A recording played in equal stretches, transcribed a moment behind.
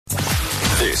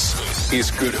This is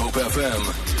Good Hope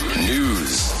FM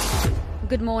News.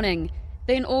 Good morning.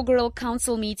 The inaugural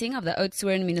council meeting of the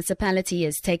Oudtshoorn Municipality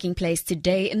is taking place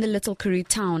today in the Little Karoo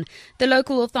town. The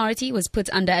local authority was put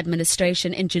under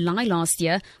administration in July last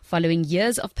year following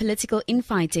years of political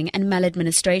infighting and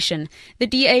maladministration. The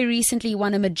DA recently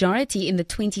won a majority in the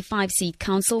 25-seat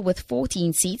council with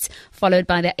 14 seats, followed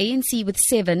by the ANC with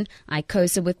 7,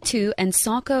 ICOSA with 2, and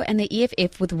SACO and the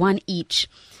EFF with 1 each.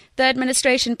 The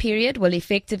administration period will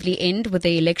effectively end with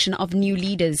the election of new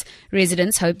leaders.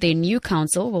 Residents hope their new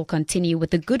council will continue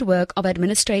with the good work of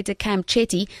Administrator Cam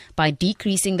Chetty by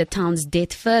decreasing the town's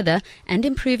debt further and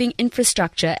improving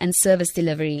infrastructure and service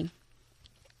delivery.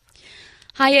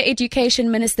 Higher Education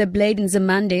Minister Bladen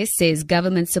Nzimande says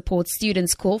government supports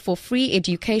students' call for free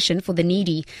education for the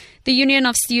needy. The Union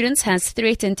of Students has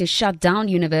threatened to shut down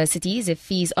universities if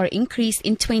fees are increased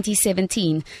in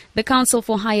 2017. The Council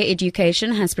for Higher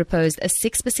Education has proposed a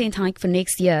 6% hike for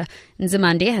next year.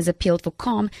 Nzimande has appealed for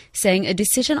calm, saying a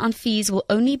decision on fees will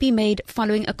only be made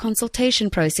following a consultation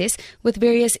process with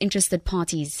various interested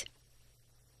parties.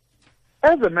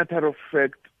 As a matter of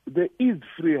fact, there is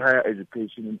free higher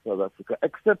education in South Africa,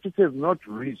 except it has not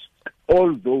reached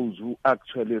all those who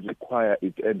actually require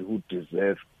it and who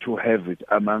deserve to have it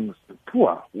amongst the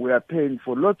poor. We are paying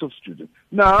for lots of students.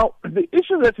 Now, the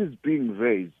issue that is being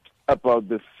raised about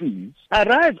the fees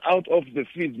arise out of the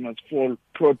fees must fall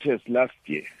protest last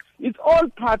year. It's all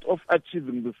part of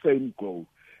achieving the same goal.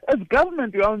 As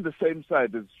government, we are on the same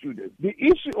side as students. The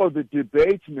issue or the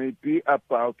debate may be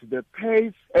about the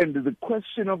pace and the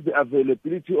question of the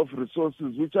availability of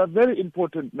resources, which are very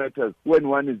important matters when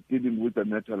one is dealing with a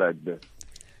matter like this.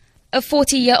 A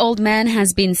 40-year-old man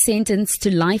has been sentenced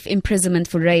to life imprisonment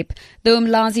for rape. The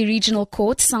Umlazi Regional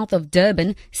Court, south of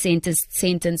Durban,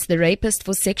 sentenced the rapist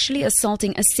for sexually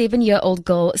assaulting a 7-year-old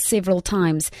girl several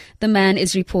times. The man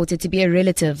is reported to be a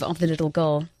relative of the little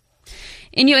girl.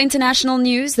 In your international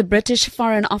news, the British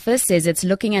Foreign Office says it's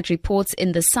looking at reports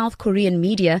in the South Korean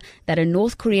media that a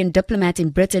North Korean diplomat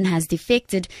in Britain has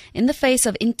defected in the face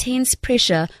of intense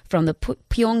pressure from the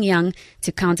Pyongyang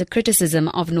to counter criticism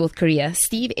of North Korea.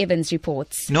 Steve Evans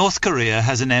reports. North Korea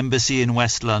has an embassy in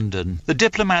West London. The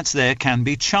diplomats there can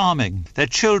be charming. Their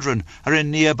children are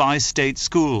in nearby state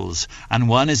schools, and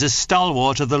one is a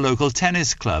stalwart of the local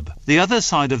tennis club. The other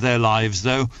side of their lives,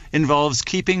 though, involves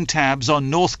keeping tabs on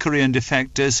North Korean defectors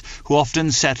who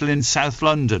often settle in South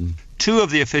London. 2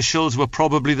 of the officials were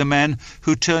probably the men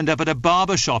who turned up at a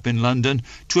barber shop in London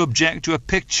to object to a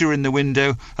picture in the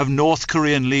window of North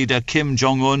Korean leader Kim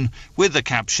Jong-un with the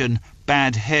caption,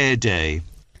 "Bad Hair Day."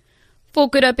 For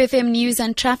Good Hope FM News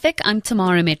and Traffic, I'm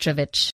Tamara Mitrovic.